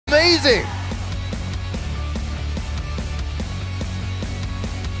amazing.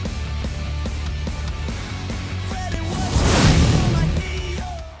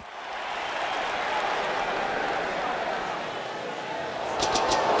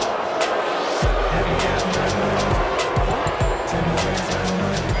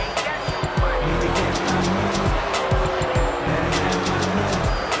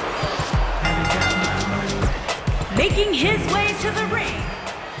 Making his way to the ring.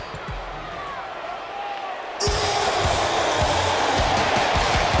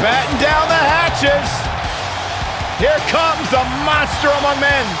 Batten down the hatches. Here comes the monster among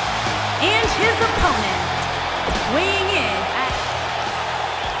men. And his opponent, weighing in at...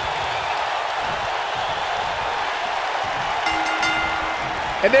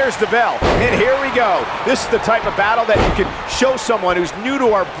 And there's the bell. And here we go. This is the type of battle that you can show someone who's new to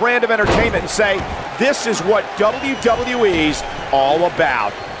our brand of entertainment and say, this is what WWE's all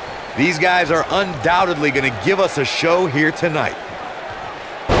about. These guys are undoubtedly going to give us a show here tonight.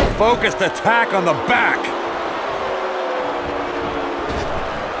 Focused attack on the back.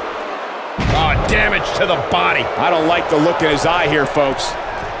 Oh, damage to the body. I don't like the look in his eye here, folks.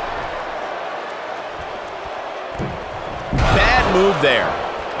 Bad move there.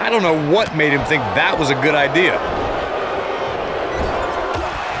 I don't know what made him think that was a good idea.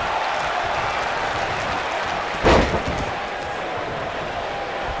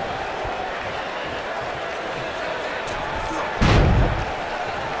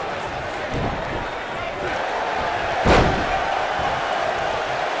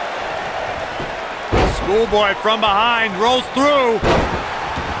 Schoolboy from behind rolls through.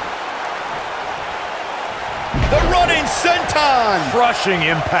 The running senton. Crushing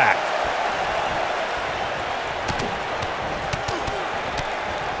impact.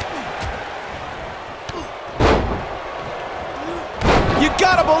 You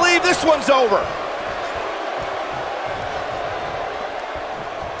gotta believe this one's over.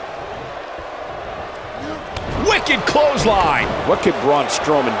 Wicked clothesline. What could Braun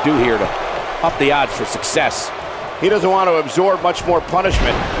Strowman do here to up the odds for success? He doesn't want to absorb much more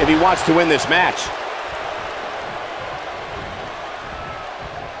punishment if he wants to win this match.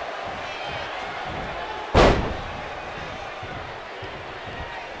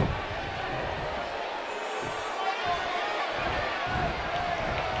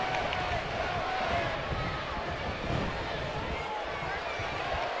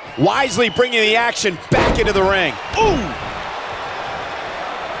 Wisely bringing the action back into the ring. Ooh!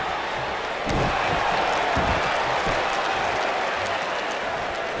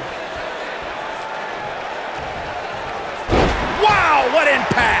 Wow, what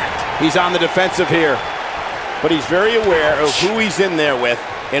impact! He's on the defensive here, but he's very aware of who he's in there with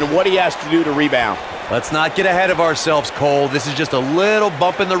and what he has to do to rebound. Let's not get ahead of ourselves, Cole. This is just a little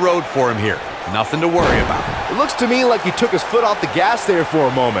bump in the road for him here. Nothing to worry about. It looks to me like he took his foot off the gas there for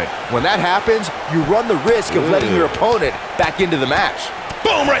a moment. When that happens, you run the risk of letting your opponent back into the match.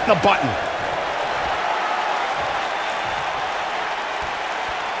 Boom, right in the button.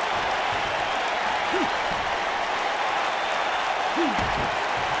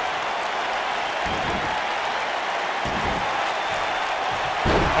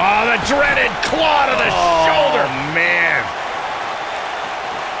 Oh, the dreaded claw to the shoulder. Man.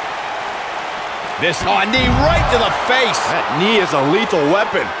 This knee right to the face. That knee is a lethal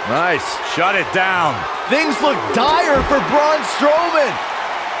weapon. Nice. Shut it down. Things look dire for Braun Strowman.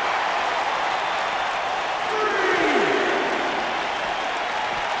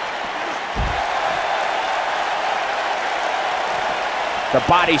 The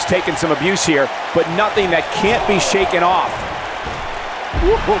body's taking some abuse here, but nothing that can't be shaken off.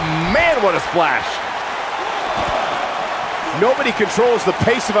 Oh, man, what a splash. Nobody controls the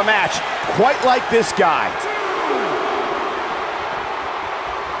pace of a match quite like this guy.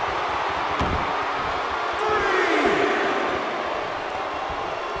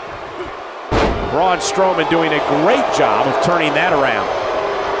 Braun Strowman doing a great job of turning that around.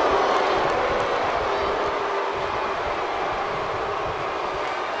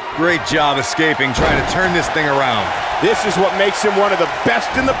 Great job escaping, trying to turn this thing around. This is what makes him one of the best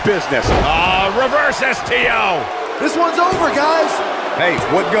in the business. Reverse STO. This one's over, guys. Hey,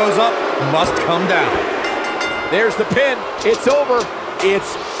 what goes up must come down. There's the pin. It's over.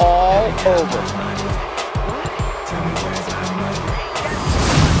 It's all over.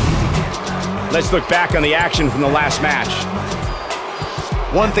 Let's look back on the action from the last match.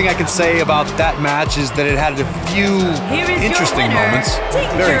 One thing I can say about that match is that it had a few interesting moments.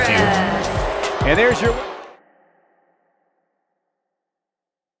 Very few. And there's your...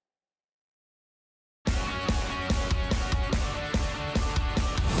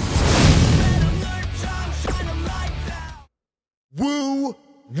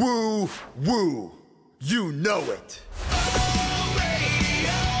 Woo, you know it.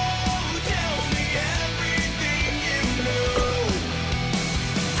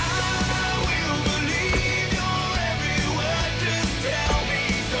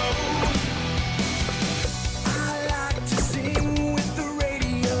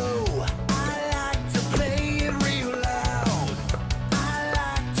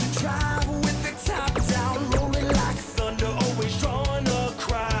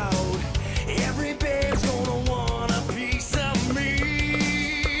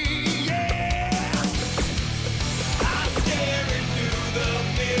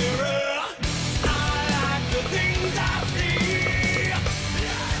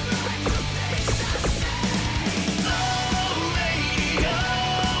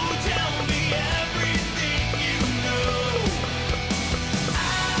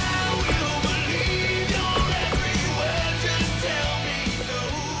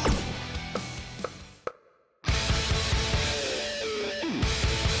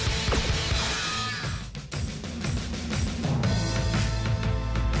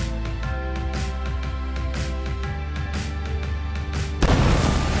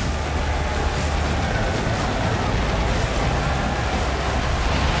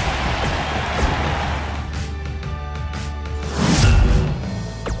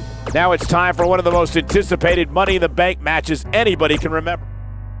 Now it's time for one of the most anticipated Money in the Bank matches anybody can remember.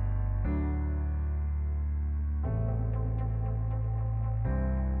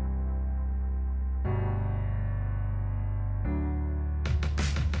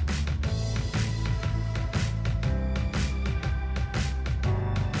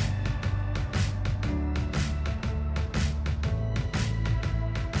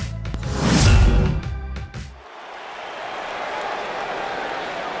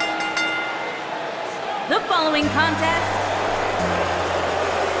 The following contest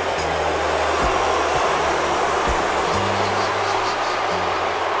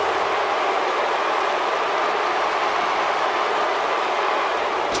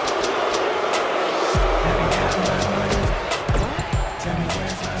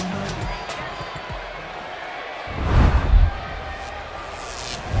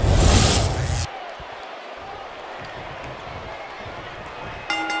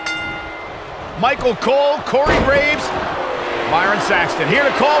Michael Cole, Corey Graves, Byron Saxton, here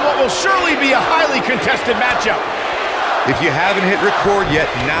to call what will surely be a highly contested matchup. If you haven't hit record yet,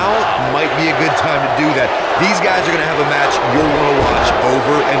 now might be a good time to do that. These guys are going to have a match you'll want to watch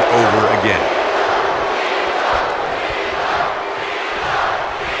over and over again.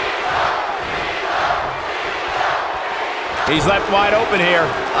 He's left wide open here.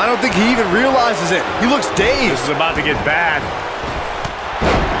 I don't think he even realizes it. He looks dazed. This is about to get bad.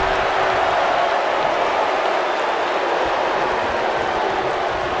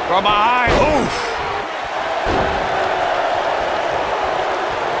 From behind. Oof.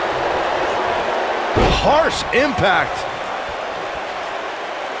 Harsh impact.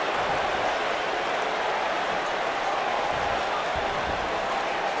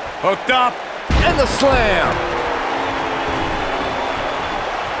 Hooked up. And the slam.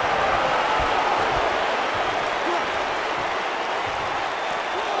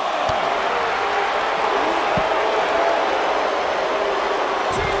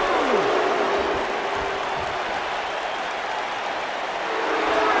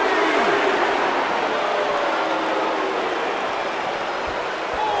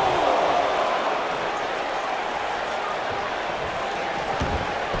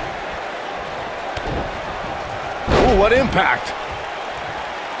 What impact!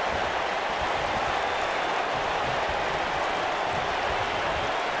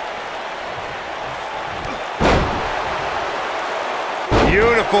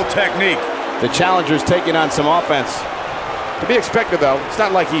 Beautiful technique. The challenger's taking on some offense. To be expected, though. It's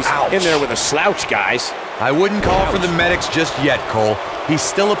not like he's in there with a slouch, guys. I wouldn't call for the medics just yet, Cole. He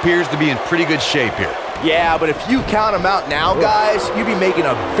still appears to be in pretty good shape here. Yeah, but if you count him out now, guys, you'd be making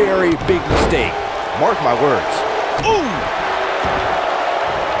a very big mistake. Mark my words. Ooh!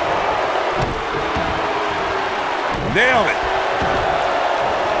 Nailed it.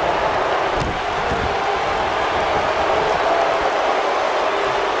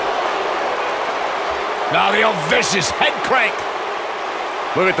 Now the old vicious head crank.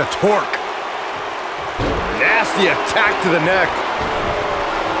 Look at the torque. Nasty attack to the neck.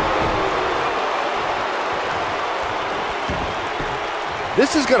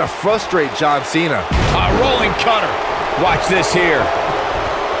 This is going to frustrate John Cena. A rolling cutter. Watch this here.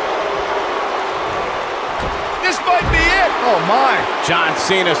 This might be it. Oh, my. John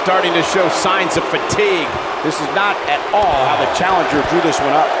Cena starting to show signs of fatigue. This is not at all how the challenger drew this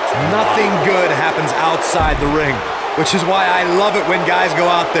one up. Nothing good happens outside the ring, which is why I love it when guys go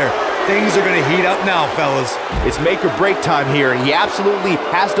out there. Things are going to heat up now, fellas. It's make or break time here, and he absolutely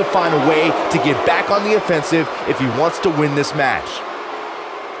has to find a way to get back on the offensive if he wants to win this match.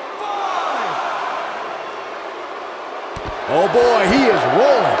 Oh boy, he is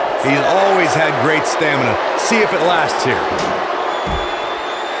rolling. He's always had great stamina. See if it lasts here.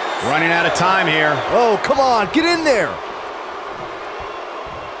 Running out of time here. Oh, come on, get in there.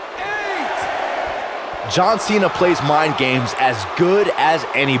 8. John Cena plays mind games as good as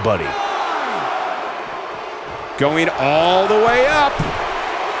anybody. Going all the way up.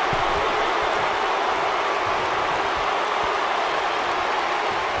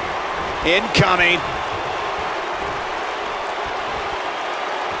 Incoming.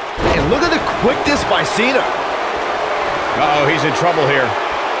 And look at the quickness by Cena. Uh-oh, he's in trouble here.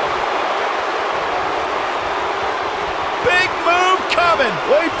 Big move coming.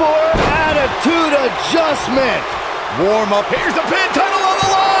 Wait for it. Attitude adjustment. Warm up. Here's the pin, title on the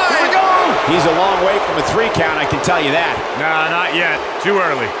line. Here we go. He's a long way from a 3 count, I can tell you that. Nah, not yet. Too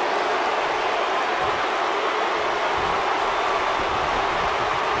early.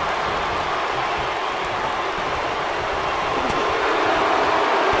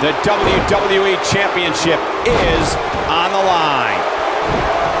 The WWE Championship is on the line.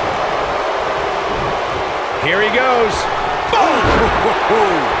 Here he goes.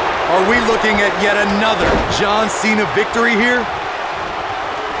 Boom! Are we looking at yet another John Cena victory here?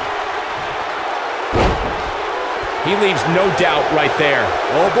 He leaves no doubt right there.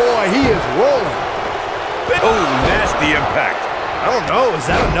 Oh boy, he is rolling. Oh, nasty impact. I don't know, is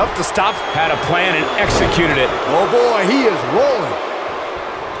that enough to stop? Had a plan and executed it. Oh boy, he is rolling.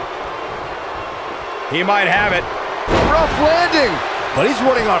 He might have it. Rough landing, but he's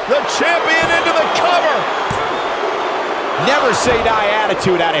running off. The champion into the cover. Never say die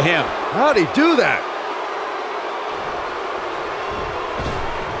attitude out of him. How'd he do that?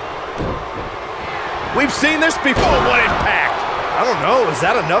 We've seen this before. What impact. I don't know, is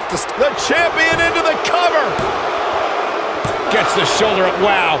that enough to The champion into the cover. Gets the shoulder up.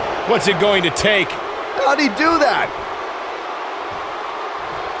 Wow, what's it going to take? How'd he do that?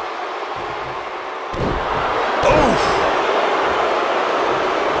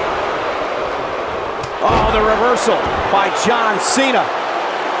 Oh, the reversal by John Cena.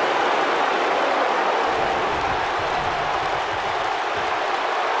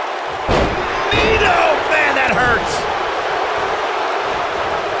 Man, that hurts.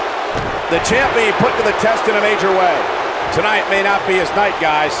 The champ being put to the test in a major way. Tonight may not be his night,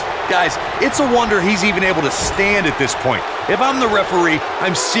 guys. Guys, it's a wonder he's even able to stand at this point. If I'm the referee,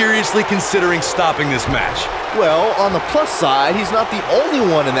 I'm seriously considering stopping this match. Well, on the plus side, he's not the only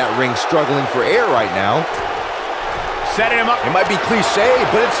one in that ring struggling for air right now. Setting him up. It might be cliche,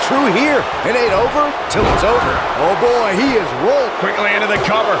 but it's true here. It ain't over till it's over. Oh boy, he is rolled. Quickly into the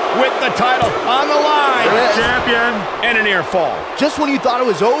cover with the title on the line. Yes. Champion. And a near fall. Just when you thought it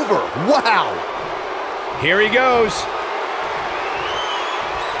was over. Wow. Here he goes.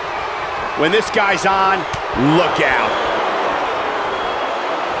 When this guy's on, look out.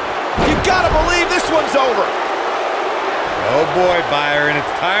 You gotta believe this one's over. Oh boy, Byron, it's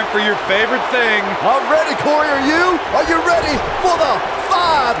time for your favorite thing. I'm ready, Corey. Are you? Are you ready for the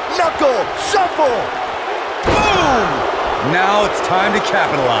 5-knuckle shuffle? Boom! Now it's time to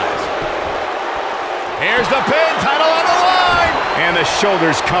capitalize. Here's the pin, title on the line. And the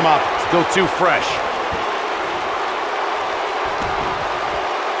shoulders come up. Still too fresh.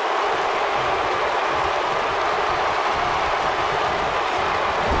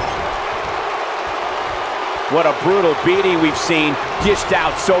 What a brutal beating we've seen dished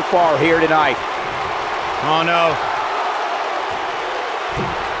out so far here tonight. Oh, no.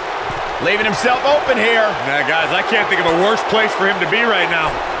 Leaving himself open here. Nah, guys, I can't think of a worse place for him to be right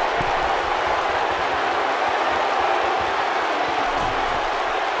now.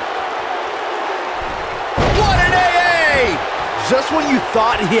 What an AA! Just when you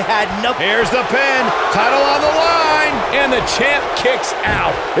thought he had nothing. Here's the pin, title on the line, and the champ kicks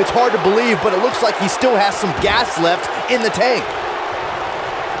out. It's hard to believe, but it looks like he still has some gas left in the tank.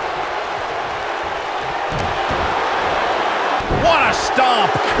 What a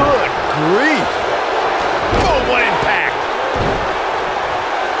stomp. Good grief. Oh, what impact.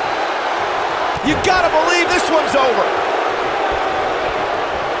 You gotta believe this one's over.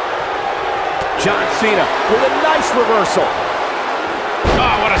 John Cena with a nice reversal.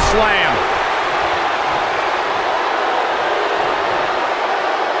 Oh, what a slam.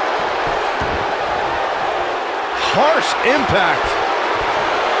 Harsh impact.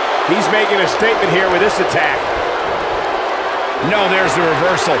 He's making a statement here with this attack. No, there's the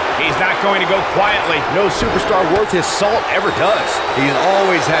reversal. He's not going to go quietly. No superstar worth his salt ever does. He's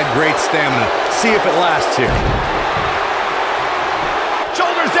always had great stamina. See if it lasts here.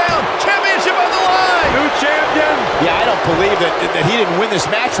 Shoulders down, championship on the line. New champion. Yeah, I don't believe that he didn't win this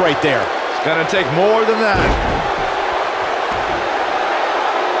match right there. It's going to take more than that.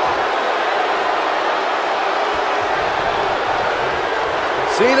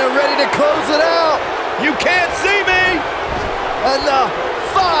 Cena ready to close it out. You can't see me. And the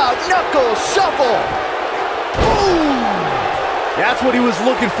five-knuckle shuffle. Boom! That's what he was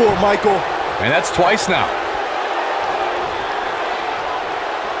looking for, Michael. And that's twice now.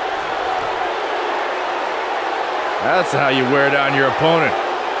 That's how you wear down your opponent.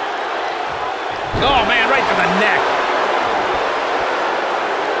 Oh, man, right to the neck.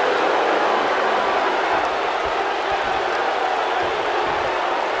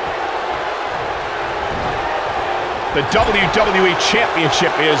 The WWE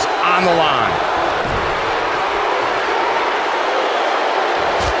Championship is on the line.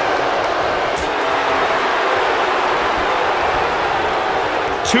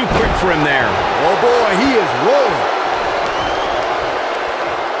 Too quick for him there. Oh boy, he is rolling.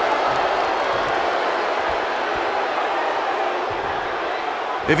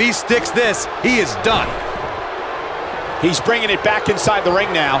 If he sticks this, he is done. He's bringing it back inside the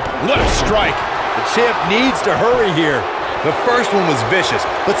ring now. What a strike. The champ needs to hurry here. The first one was vicious,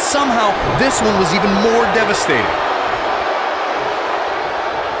 but somehow this one was even more devastating.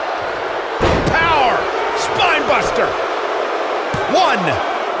 Power! Spine buster! 1,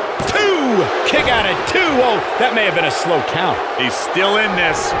 2! Kick out at 2. Oh, that may have been a slow count. He's still in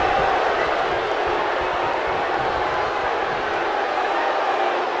this.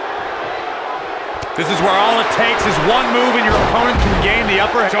 This is where all it takes is one move and your opponent can gain the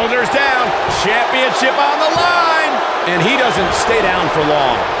upper hand. Shoulders down. Championship on the line. And he doesn't stay down for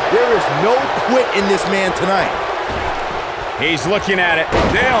long. There is no quit in this man tonight. He's looking at it.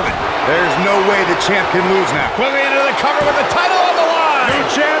 Nailed it. There's no way the champ can lose now. Quickly into the cover with the title on the line. New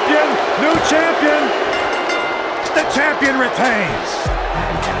champion. New champion. The champion retains.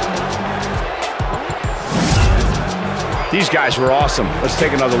 These guys were awesome. Let's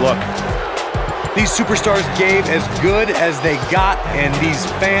take another look. These superstars gave as good as they got, and these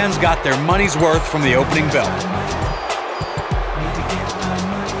fans got their money's worth from the opening bell.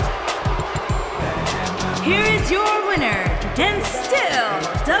 Here is your winner, and still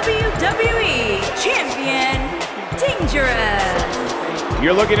WWE Champion, Dangerous.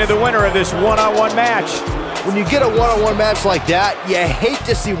 You're looking at the winner of this one-on-one match. When you get a one-on-one match like that, you hate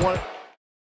to see one...